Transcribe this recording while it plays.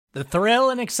The thrill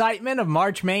and excitement of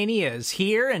March Mania is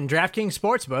here, and DraftKings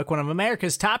Sportsbook, one of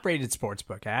America's top-rated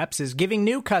sportsbook apps, is giving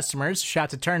new customers a shot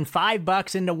to turn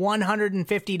 $5 into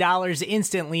 $150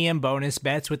 instantly in bonus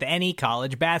bets with any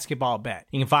college basketball bet.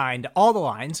 You can find all the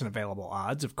lines and available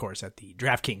odds, of course, at the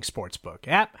DraftKings Sportsbook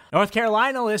app. North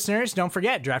Carolina listeners, don't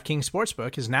forget, DraftKings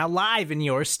Sportsbook is now live in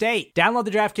your state. Download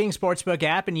the DraftKings Sportsbook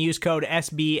app and use code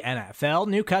SBNFL.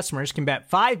 New customers can bet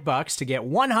 $5 to get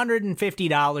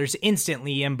 $150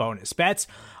 instantly in bonus bets,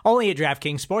 only at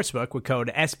DraftKings Sportsbook with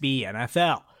code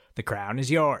SBNFL. The crown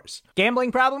is yours.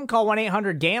 Gambling problem? Call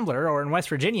 1-800-GAMBLER, or in West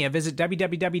Virginia, visit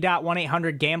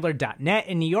www.1800gambler.net.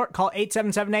 In New York, call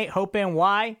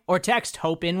 877-8-HOPE-NY or text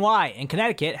HOPE-NY. In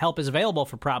Connecticut, help is available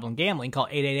for problem gambling. Call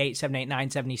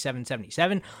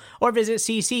 888-789-7777 or visit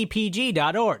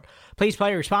ccpg.org. Please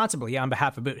play responsibly on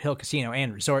behalf of Boot Hill Casino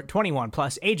and Resort. 21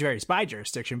 plus, age varies by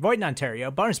jurisdiction. Void in Ontario.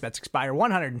 Bonus bets expire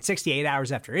 168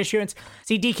 hours after issuance.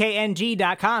 See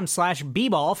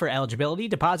dkng.com/bball for eligibility,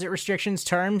 deposit restrictions,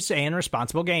 terms, and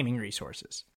responsible gaming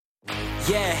resources.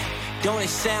 Yeah, don't it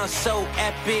sound so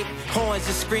epic? Horns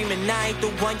are screaming, I ain't the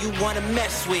one you wanna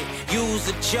mess with. Use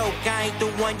a joke, I ain't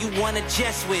the one you wanna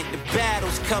jest with. The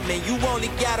battle's coming, you only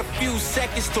got a few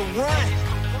seconds to run.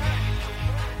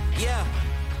 Yeah.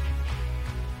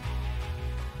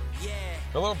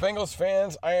 Hello, Bengals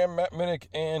fans. I am Matt Minnick,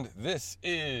 and this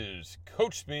is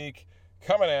Coach Speak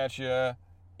coming at you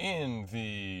in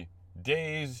the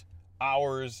days,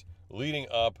 hours leading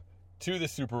up to the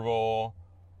Super Bowl.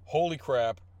 Holy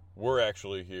crap, we're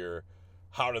actually here.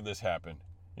 How did this happen?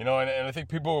 You know, and I think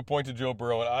people will point to Joe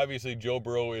Burrow, and obviously Joe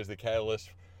Burrow is the catalyst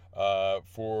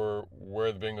for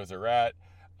where the Bengals are at.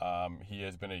 He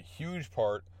has been a huge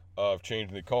part of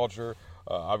changing the culture.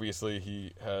 Obviously,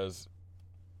 he has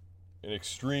an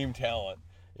extreme talent,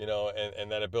 you know,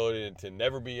 and that ability to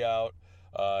never be out,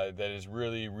 that has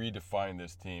really redefined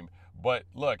this team. But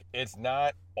look, it's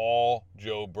not all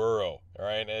Joe Burrow, all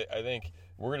right? I think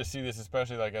we're going to see this,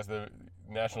 especially like as the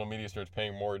national media starts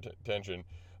paying more attention.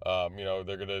 You know,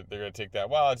 they're gonna take that.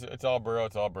 Well, it's all Burrow.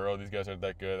 It's all Burrow. These guys aren't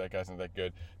that good. That guy's not that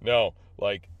good. No,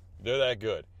 like they're that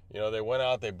good. You know, they went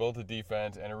out, they built a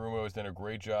defense, and Anarumo has done a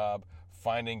great job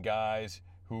finding guys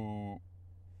who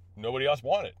nobody else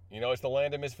wanted. You know, it's the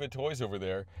land of misfit toys over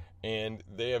there, and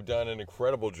they have done an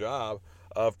incredible job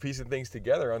of piecing things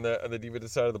together on the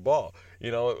defensive side of the ball.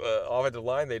 You know, offensive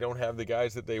line, they don't have the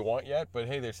guys that they want yet, but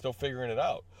hey, they're still figuring it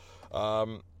out.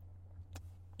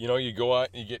 You know, you go out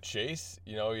and you get Chase.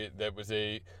 You know, that was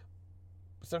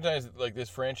sometimes like this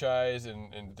franchise,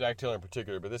 and Zach Taylor in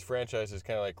particular, but this franchise is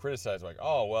kind of like criticized, like,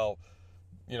 oh, well,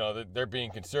 you know, they're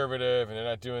being conservative and they're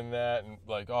not doing that, and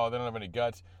like, oh, they don't have any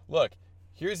guts. Look,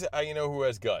 here's how you know who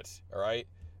has guts, all right?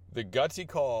 The gutsy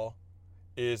call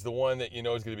is the one that you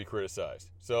know is going to be criticized.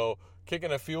 So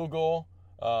kicking a field goal,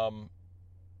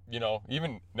 you know,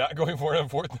 even not going for it on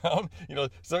fourth down, you know,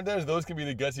 sometimes those can be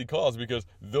the gutsy calls because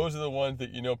those are the ones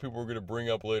that, you know, people are going to bring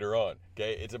up later on,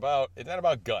 okay? It's not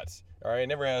about guts, all right? It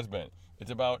never has been.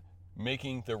 It's about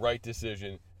making the right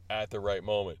decision at the right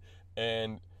moment.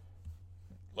 And,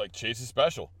 like, Chase is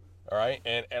special, all right?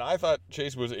 And I thought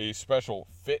Chase was a special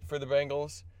fit for the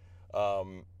Bengals.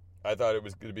 I thought it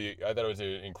was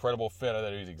an incredible fit. I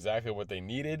thought he was exactly what they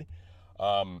needed.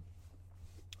 I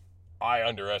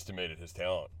underestimated his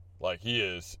talent. Like, he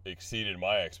has exceeded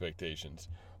my expectations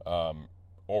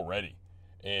already.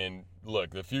 And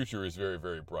look, the future is very,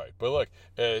 very bright. But look,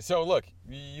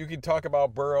 you can talk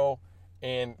about Burrow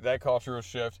and that cultural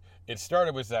shift. It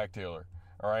started with Zach Taylor,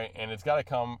 all right? And it's got to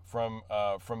come from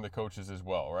the coaches as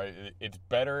well, right? It's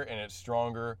better and it's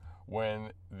stronger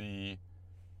when the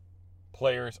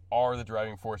players are the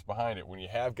driving force behind it. When you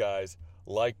have guys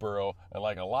like Burrow and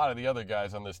like a lot of the other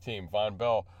guys on this team, Von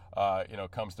Bell,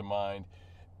 comes to mind.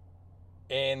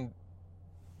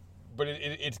 But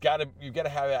you've got to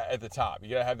have that at the top. You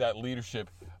got to have that leadership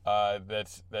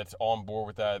that's on board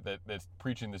with that's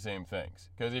preaching the same things.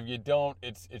 Because if you don't,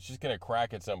 it's just going to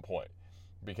crack at some point.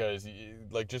 Because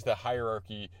just the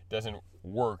hierarchy doesn't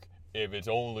work if it's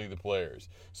only the players.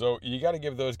 So you got to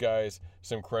give those guys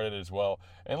some credit as well.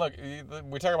 And look,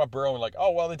 we talk about Burrow and like,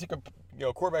 oh well, they took a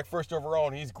quarterback first overall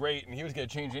and he's great and he was going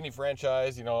to change any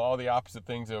franchise. You know, all the opposite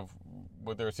things of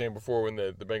what they were saying before when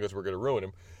the Bengals were going to ruin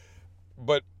him.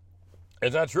 But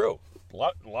it's not true. A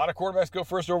lot of quarterbacks go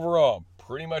first overall.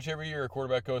 Pretty much every year a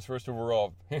quarterback goes first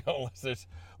overall. You know,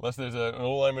 unless there's an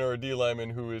O lineman or a D lineman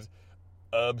who is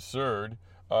absurd.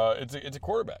 It's a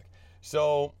quarterback.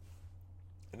 So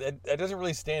that doesn't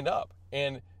really stand up.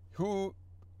 And who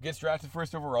gets drafted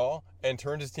first overall and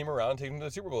turns his team around and takes them to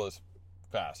the Super Bowl as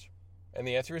fast? And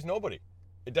the answer is nobody.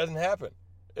 It doesn't happen.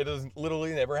 It does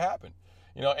literally never happen.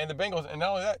 And the Bengals, and not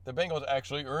only that, the Bengals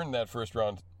actually earned that first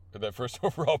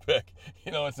overall pick.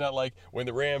 It's not like when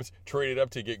the Rams traded up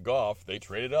to get Goff, they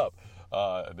traded up.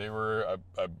 They were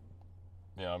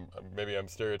maybe I'm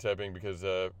stereotyping because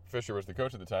Fisher was the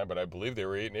coach at the time, but I believe they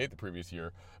were 8-8 the previous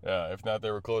year. If not,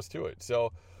 they were close to it.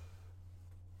 So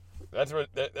that's what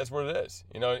it is.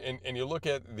 And you look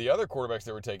at the other quarterbacks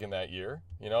that were taken that year.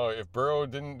 If Burrow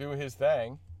didn't do his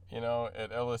thing,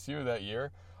 at LSU that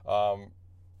year, might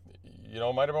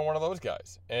have been one of those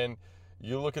guys. And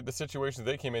you look at the situations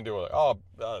they came into, like,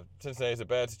 Cincinnati's a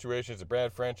bad situation, it's a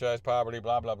bad franchise, poverty,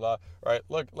 blah, blah, blah. All right,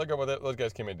 look at what those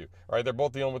guys came into. All right, they're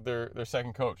both dealing with their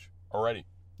second coach already.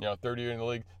 Third year in the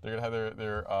league, they're going to have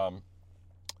their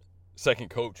second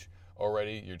coach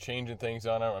already. You're changing things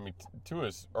on them. I mean,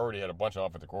 Tua's already had a bunch of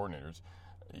offensive coordinators.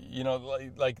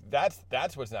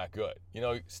 That's what's not good.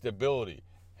 Stability.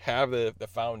 Have the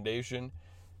foundation.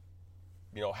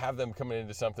 Have them coming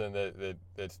into something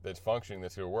that's functioning,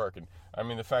 that's going to work. And I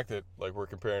mean, the fact that we're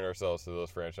comparing ourselves to those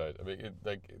franchises, I mean,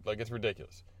 it's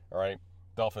ridiculous. All right,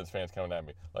 Dolphins fans coming at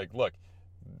me. Look,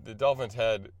 the Dolphins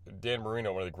had Dan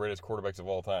Marino, one of the greatest quarterbacks of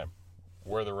all time.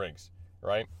 Where are the rings,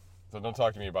 right? So don't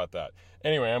talk to me about that.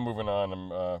 Anyway, I'm moving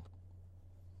on.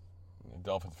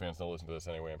 Dolphins fans don't listen to this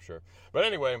anyway, I'm sure. But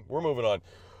anyway, we're moving on.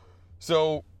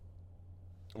 So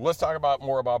let's talk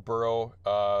more about Burrow.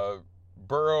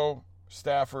 Burrow,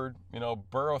 Stafford,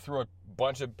 Burrow threw a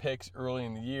bunch of picks early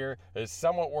in the year. It's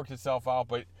somewhat worked itself out,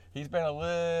 but he's been a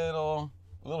little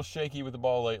shaky with the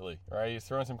ball lately, right? He's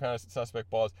throwing some kind of suspect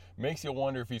balls. Makes you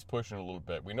wonder if he's pushing a little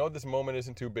bit. We know this moment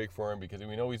isn't too big for him because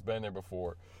we know he's been there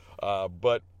before.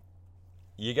 But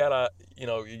you gotta,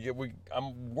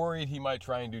 I'm worried he might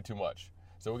try and do too much.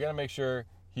 So we gotta make sure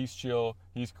he's chill,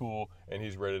 he's cool, and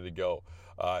he's ready to go.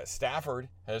 Stafford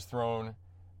has thrown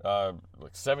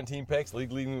 17 picks,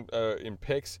 league leading in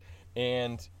picks,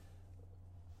 and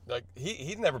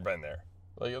he's never been there.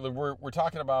 We're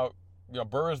talking about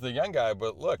Burrow's the young guy,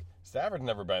 but look, Stafford's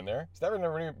never been there. Stafford's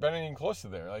never even been anything close to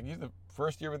there. He's the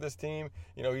first year with this team.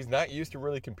 He's not used to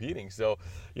really competing. So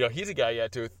he's a guy you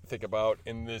have to think about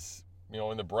in this.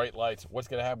 In the bright lights, what's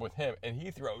going to happen with him? And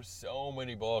he throws so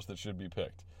many balls that should be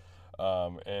picked.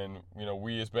 And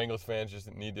we as Bengals fans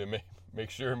just need to make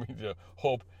sure, we need to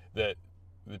hope that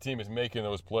the team is making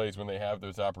those plays when they have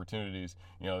those opportunities.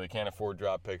 They can't afford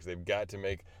drop picks. They've got to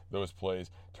make those plays.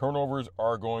 Turnovers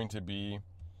are going to be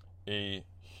a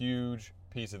huge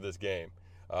piece of this game.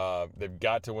 They've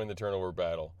got to win the turnover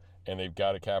battle, and they've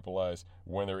got to capitalize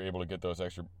when they're able to get those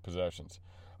extra possessions.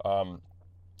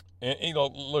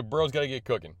 Look, Burrow's got to get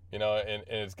cooking, and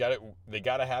they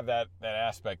got to have that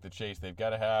aspect, the chase. They've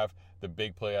got to have the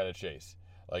big play out of Chase.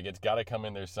 It's got to come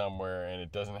in there somewhere, and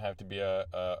it doesn't have to be a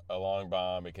long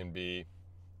bomb. It can be,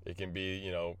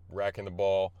 racking the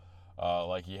ball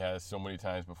like he has so many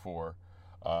times before.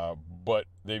 But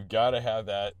they've got to have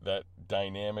that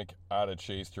dynamic out of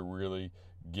Chase to really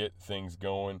get things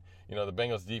going. The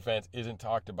Bengals defense isn't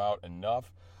talked about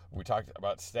enough. We talked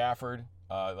about Stafford.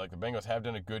 The Bengals have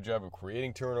done a good job of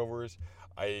creating turnovers.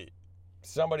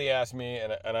 Somebody asked me,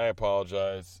 and I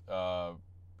apologize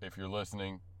if you're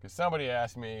listening, because somebody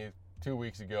asked me 2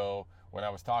 weeks ago when I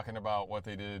was talking about what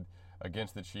they did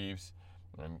against the Chiefs,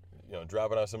 and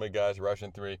dropping on some of the guys,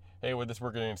 rushing three. Hey, would this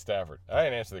work against Stafford? I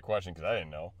didn't answer the question because I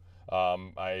didn't know.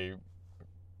 I'm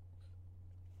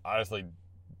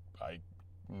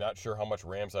not sure how much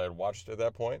Rams I had watched at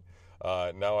that point.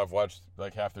 Now I've watched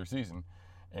half their season,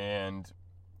 and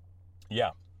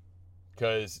yeah,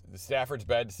 because the Stafford's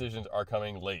bad decisions are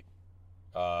coming late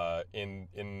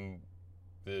in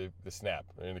the snap,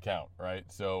 in the count, right?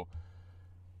 So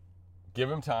give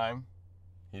him time.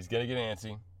 He's going to get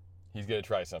antsy. He's going to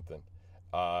try something,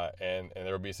 and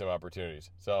there will be some opportunities.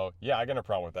 So yeah, I got no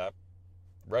problem with that.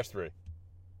 Rush three,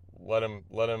 let him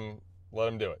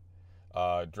do it.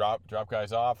 Drop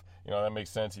guys off. That makes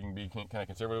sense. He can be kind of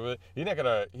conservative with it. He's not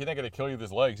gonna kill you with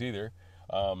his legs either.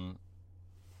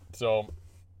 So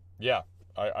yeah,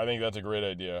 I think that's a great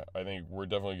idea. I think we're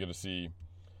definitely going to see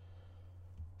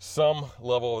some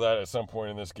level of that at some point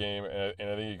in this game, and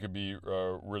I think it could be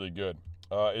really good.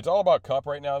 It's all about Kupp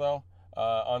right now, though,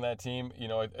 on that team.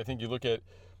 I think you look at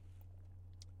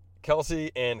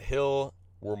Kelce and Hill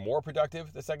were more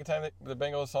productive the second time that the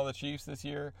Bengals saw the Chiefs this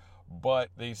year, but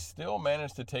they still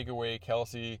managed to take away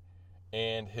Kelce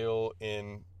and Hill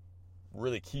in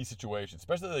really key situations,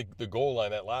 especially the goal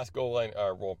line, that last goal line,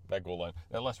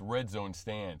 that last red zone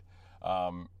stand.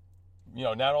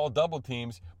 Not all double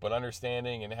teams, but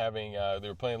understanding and having, they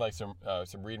were playing some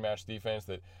read match defense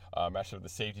that matched up the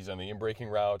safeties on the in-breaking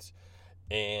routes.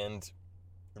 And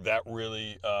that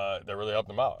really helped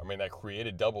them out. I mean, that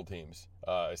created double teams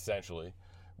essentially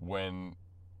when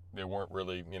they weren't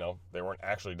really, they weren't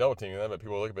actually double teaming them, but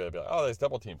people look at it and be like, oh, that's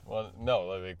double team. Well, no,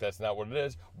 like, that's not what it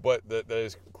is, but that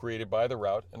is created by the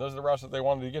route, and those are the routes that they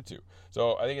wanted to get to.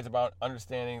 So I think it's about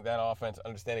understanding that offense,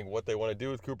 understanding what they want to do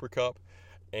with Cooper Kupp,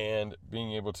 and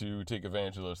being able to take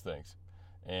advantage of those things.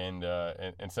 And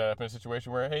set up in a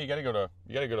situation where, hey, you gotta go to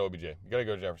OBJ, you gotta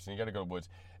go to Jefferson, you gotta go to Woods.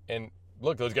 And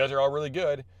look, those guys are all really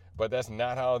good, but that's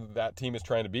not how that team is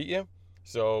trying to beat you.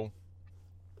 So,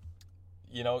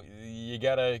 you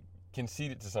got to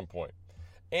concede it to some point.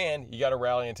 And you got to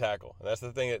rally and tackle. And that's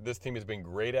the thing that this team has been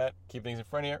great at. Keep things in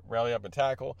front of you, rally up and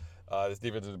tackle. This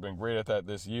defense has been great at that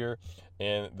this year,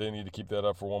 and they need to keep that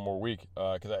up for one more week.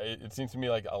 Because it seems to me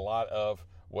like a lot of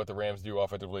what the Rams do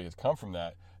offensively has come from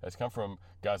that. Has come from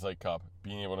guys like Kupp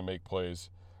being able to make plays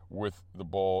with the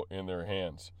ball in their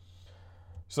hands.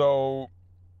 So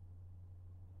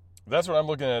that's what I'm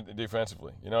looking at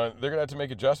defensively. They're going to have to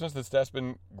make adjustments. The staff's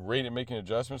been great at making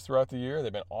adjustments throughout the year.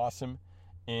 They've been awesome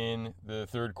in the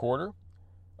third quarter.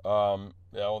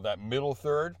 That middle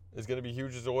third is going to be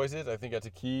huge as it always is. I think that's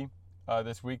a key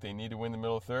this week. They need to win the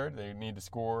middle third. They need to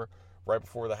score right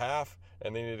before the half,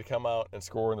 and they need to come out and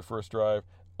score in the first drive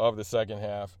of the second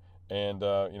half and,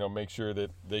 make sure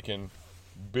that they can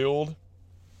build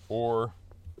or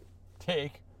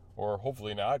take, or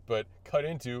hopefully not, but cut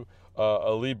into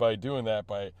a lead by doing that,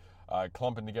 by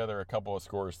clumping together a couple of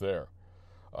scores there.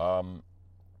 At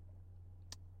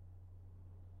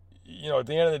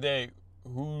the end of the day,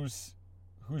 who's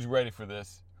ready for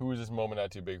this? Who is this moment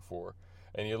not too big for?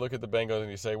 And you look at the Bengals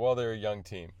and you say, well, they're a young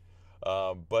team.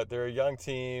 But they're a young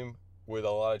team with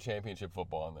a lot of championship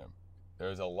football in them.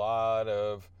 There's a lot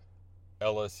of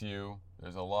LSU.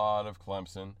 There's a lot of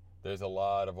Clemson. There's a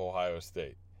lot of Ohio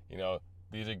State.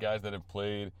 These are guys that have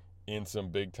played in some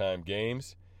big-time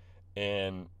games,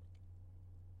 and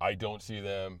I don't see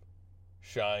them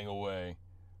shying away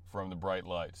from the bright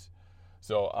lights.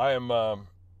 So I'm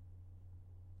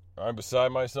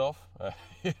beside myself. I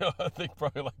think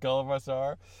probably like all of us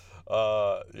are.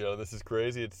 This is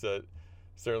crazy. It's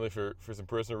certainly for some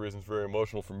personal reasons very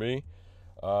emotional for me,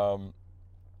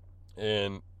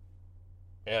 and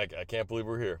I can't believe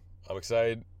we're here. I'm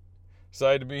excited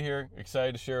to be here.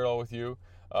 Excited to share it all with you.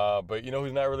 But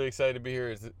who's not really excited to be here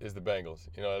is the Bengals.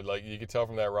 Like you can tell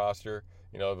from that roster.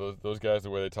 Those guys, the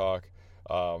way they talk.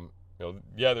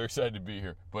 They're excited to be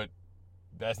here, but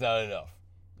that's not enough.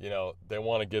 They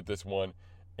want to get this one,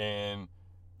 and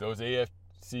those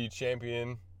AFC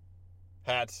champion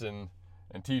hats and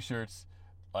T-shirts,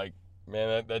 like,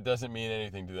 man, that doesn't mean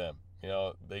anything to them.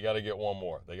 They got to get one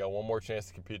more. They got one more chance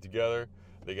to compete together.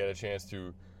 They got a chance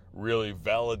to really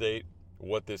validate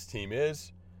what this team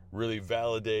is, really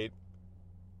validate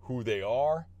who they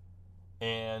are,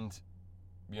 and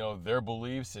their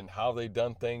beliefs and how they've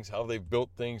done things, how they've built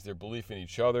things, their belief in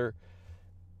each other,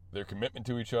 their commitment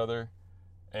to each other.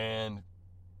 And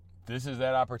this is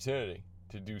that opportunity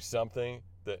to do something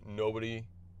that nobody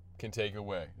can take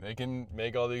away. They can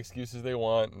make all the excuses they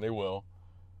want, and they will,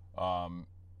 but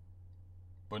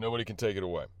nobody can take it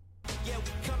away. Yeah,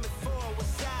 we coming for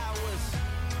what's ours.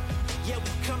 Yeah,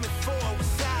 we coming for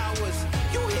what's ours.